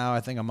 and now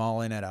I think I'm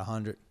all in at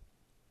 100.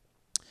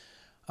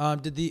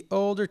 Did the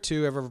older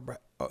two ever?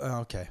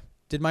 Okay.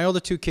 Did my older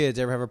two kids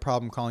ever have a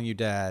problem calling you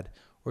dad,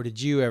 or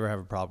did you ever have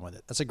a problem with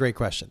it? That's a great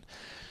question.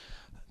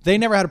 They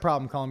never had a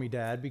problem calling me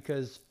dad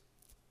because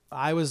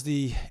I was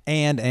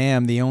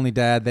am the only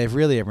dad they've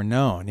really ever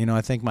known.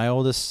 I think my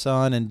oldest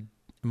son and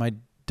my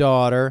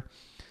daughter,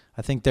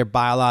 I think their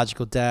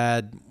biological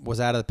dad was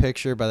out of the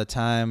picture by the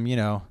time,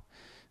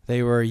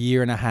 they were a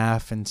year and a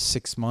half and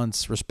 6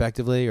 months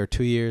respectively, or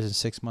 2 years and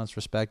 6 months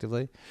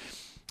respectively.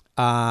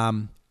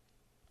 So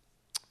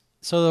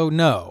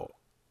no.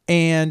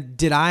 And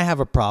did I have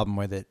a problem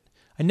with it?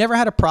 I never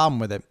had a problem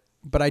with it,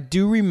 but I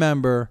do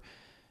remember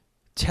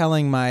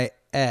telling my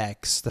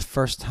ex the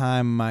first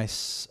time my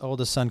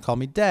oldest son called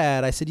me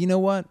dad, I said, you know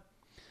what?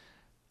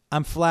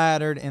 I'm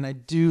flattered and I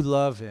do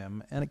love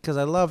him. And because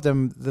I loved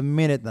him the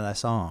minute that I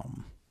saw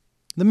him.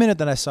 The minute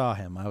that I saw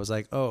him, I was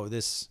like, oh,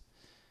 this,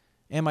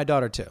 and my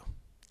daughter too.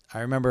 I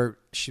remember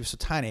she was so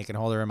tiny I could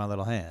hold her in my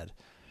little hand.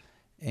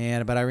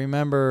 But I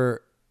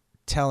remember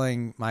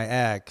telling my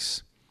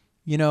ex,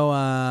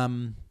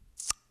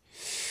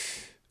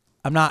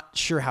 I'm not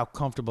sure how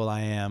comfortable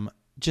I am,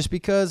 just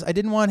because I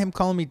didn't want him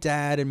calling me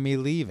dad and me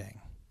leaving.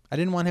 I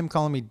didn't want him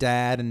calling me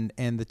dad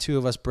and the two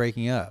of us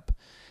breaking up.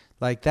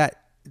 Like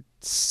that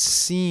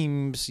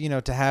seems,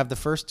 to have the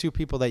first two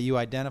people that you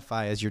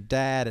identify as your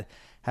dad,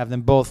 have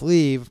them both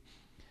leave.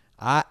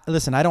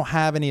 Listen, I don't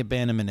have any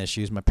abandonment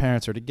issues. My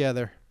parents are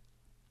together.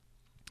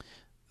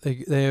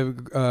 They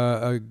have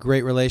a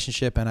great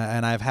relationship, and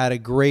I've had a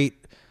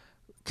great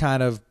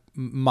kind of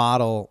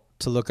model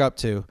to look up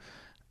to.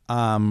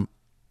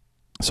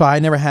 So I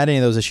never had any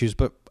of those issues,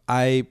 but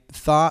I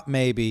thought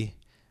maybe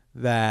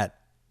that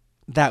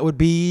would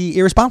be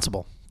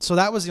irresponsible. So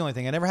that was the only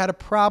thing. I never had a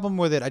problem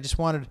with it.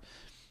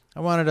 I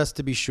wanted us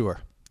to be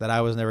sure that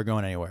I was never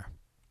going anywhere.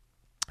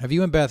 Have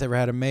you and Beth ever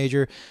had a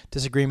major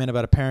disagreement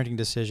about a parenting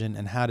decision,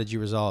 and how did you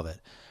resolve it?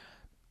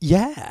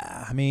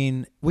 Yeah. I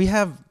mean,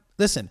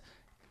 listen,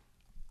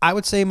 I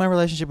would say my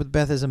relationship with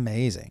Beth is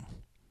amazing,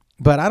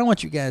 but I don't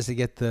want you guys to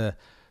get to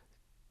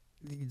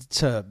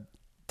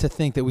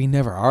think that we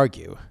never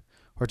argue,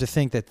 or to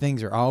think that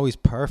things are always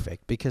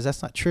perfect, because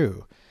that's not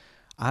true.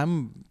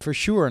 I'm for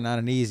sure not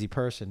an easy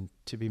person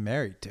to be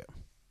married to,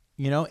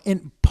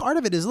 and part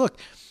of it is, look,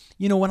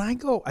 when I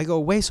go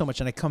away so much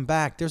and I come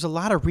back, there's a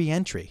lot of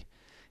re-entry.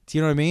 Do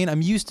you know what I mean?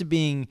 I'm used to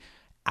being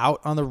out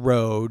on the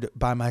road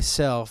by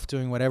myself,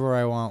 doing whatever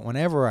I want,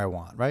 whenever I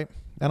want, right?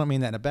 I don't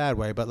mean that in a bad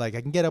way, but like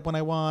I can get up when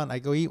I want, I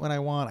go eat when I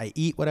want, I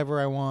eat whatever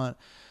I want.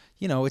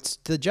 It's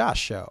the Josh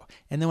show.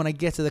 And then when I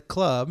get to the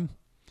club,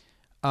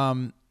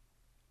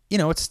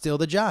 it's still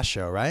the Josh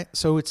Show, right?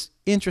 So it's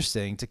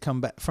interesting to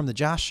come back from the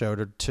Josh Show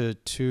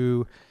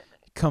to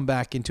come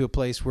back into a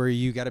place where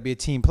you got to be a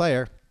team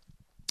player.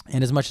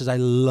 And as much as I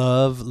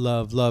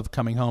love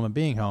coming home and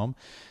being home,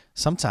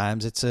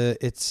 sometimes it's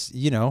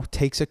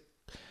takes a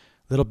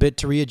little bit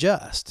to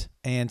readjust.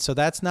 And so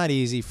that's not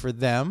easy for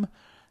them.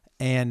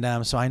 And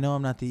so I know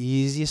I'm not the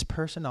easiest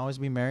person to always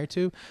be married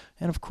to.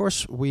 And of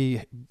course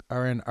we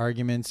are in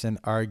arguments and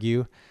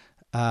argue.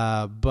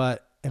 Yeah,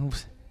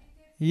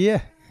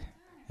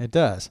 it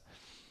does.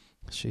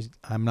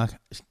 Can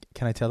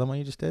I tell them what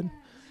you just did?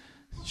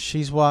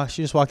 She just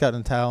walked out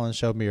in a towel and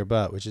showed me her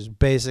butt, which is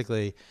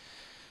basically,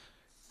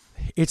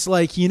 it's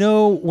like,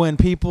 when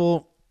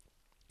people,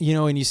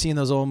 and you see in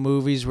those old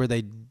movies where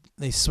they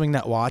swing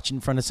that watch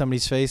in front of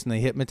somebody's face and they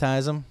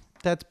hypnotize them.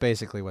 That's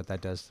basically what that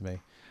does to me.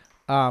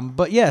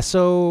 But yeah,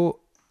 so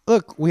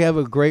look, we have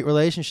a great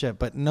relationship,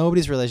 but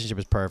nobody's relationship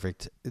is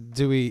perfect.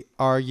 Do we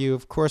argue?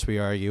 Of course we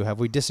argue. Have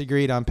we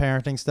disagreed on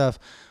parenting stuff?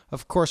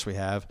 Of course we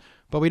have.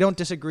 But we don't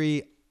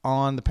disagree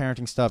on the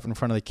parenting stuff in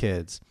front of the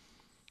kids.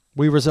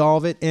 We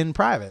resolve it in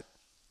private.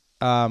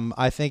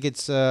 I think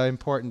it's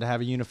important to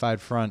have a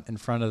unified front in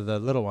front of the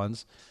little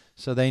ones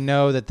so they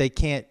know that they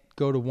can't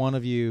go to one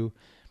of you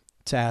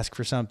to ask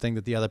for something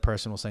that the other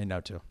person will say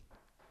no to.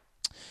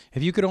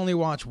 If you could only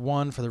watch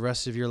one for the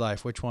rest of your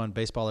life, which one?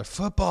 Baseball or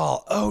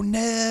football? Oh,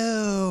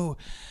 no.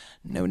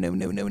 No.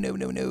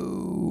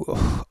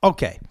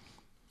 Okay.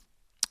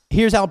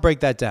 Here's how I'll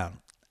break that down.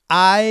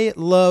 I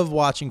love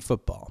watching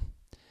football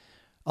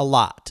a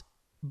lot,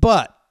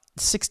 but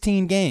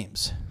 16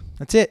 games.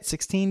 That's it,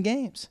 16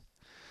 games.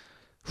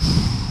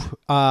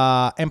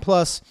 And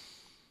plus,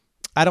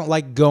 I don't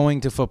like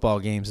going to football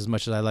games as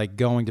much as I like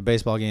going to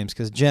baseball games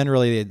because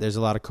generally there's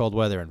a lot of cold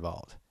weather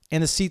involved.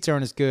 And the seats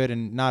aren't as good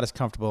and not as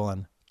comfortable.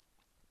 And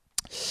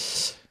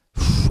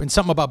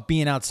something about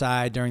being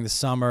outside during the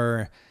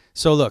summer.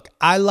 So look,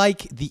 I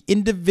like the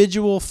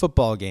individual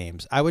football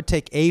games. I would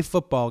take a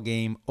football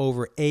game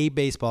over a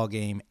baseball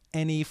game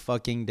any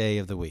fucking day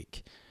of the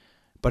week.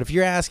 But if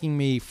you're asking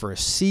me for a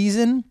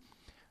season,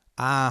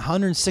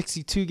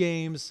 162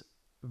 games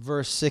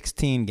versus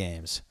 16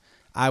 games,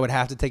 I would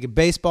have to take a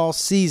baseball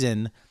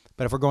season.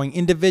 But if we're going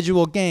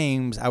individual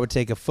games, I would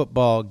take a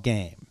football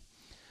game.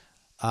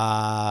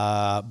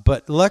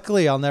 But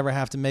luckily, I'll never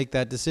have to make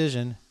that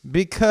decision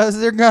because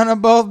they're going to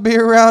both be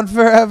around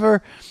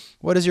forever.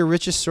 What is your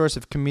richest source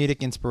of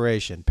comedic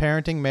inspiration?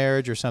 Parenting,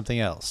 marriage, or something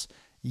else?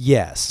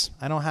 Yes.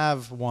 I don't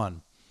have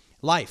one.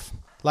 Life.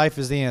 Life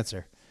is the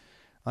answer.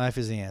 Life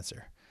is the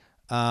answer.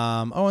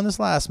 And this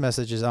last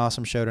message is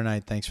awesome show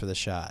tonight. Thanks for the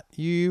shot.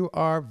 You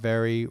are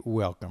very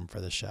welcome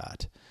for the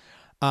shot.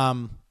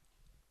 That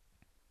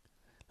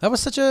was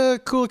such a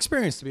cool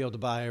experience to be able to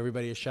buy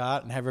everybody a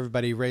shot and have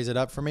everybody raise it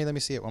up for me. Let me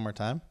see it one more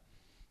time.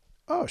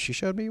 Oh, she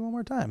showed me one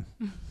more time.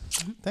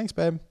 Thanks,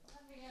 babe.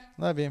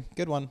 Love you.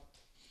 Good one.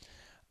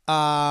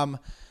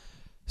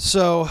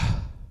 So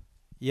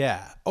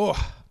yeah.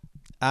 Oh,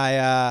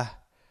 I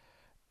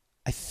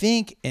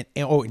think, and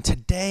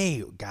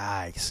today,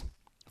 guys,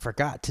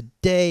 forgot.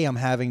 Today I'm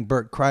having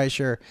Bert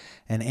Kreischer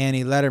and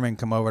Annie Letterman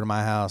come over to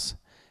my house,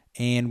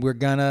 and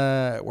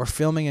we're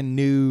filming a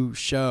new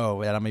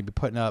show that I'm gonna be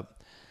putting up.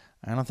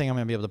 I don't think I'm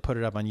gonna be able to put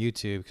it up on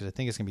YouTube because I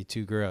think it's gonna be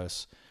too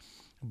gross.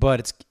 But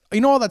it's,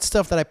 all that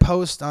stuff that I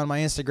post on my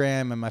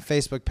Instagram and my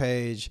Facebook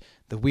page,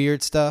 the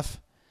weird stuff.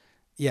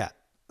 Yeah.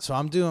 So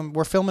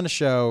we're filming a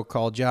show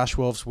called Josh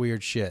Wolf's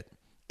Weird Shit.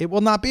 It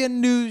will not be a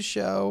news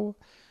show.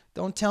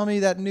 Don't tell me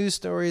that news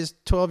story is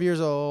 12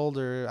 years old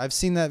or I've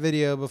seen that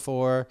video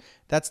before.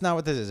 That's not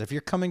what this is. If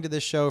you're coming to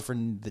this show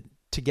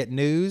to get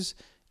news,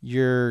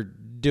 you're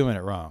doing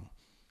it wrong.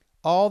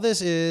 All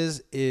this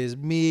is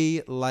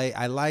me,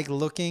 I like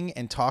looking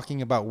and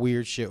talking about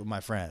weird shit with my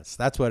friends.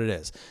 That's what it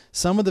is.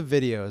 Some of the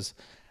videos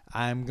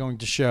I'm going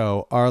to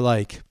show are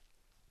like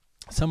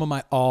some of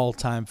my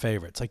all-time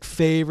favorites, like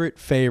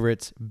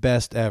favorites,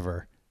 best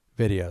ever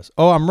videos.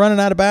 Oh, I'm running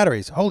out of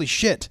batteries. Holy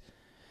shit.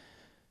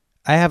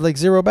 I have like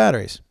 0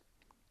 batteries.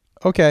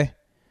 Okay.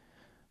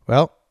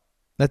 Well,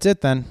 that's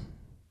it then.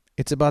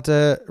 It's about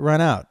to run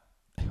out.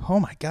 Oh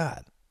my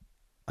God.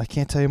 I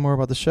can't tell you more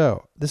about the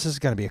show. This is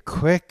going to be a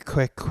quick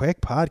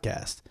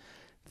podcast.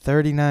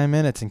 39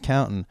 minutes and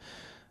counting.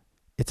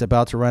 It's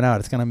about to run out.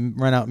 It's going to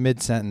run out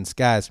mid-sentence.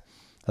 Guys,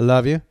 I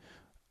love you.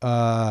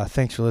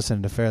 Thanks for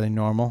listening to Fairly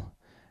Normal.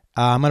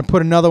 I'm going to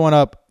put another one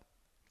up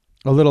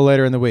a little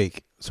later in the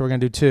week. So we're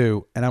going to do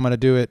 2, and I'm going to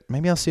do it.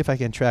 Maybe I'll see if I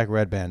can track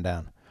Red Band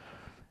down.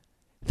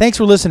 Thanks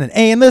for listening.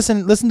 Hey, and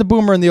listen to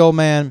Boomer and the Old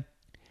Man.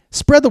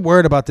 Spread the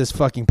word about this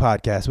fucking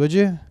podcast, would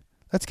you?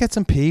 Let's get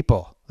some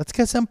people. Let's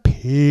get some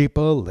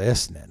people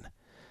listening.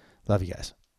 Love you guys.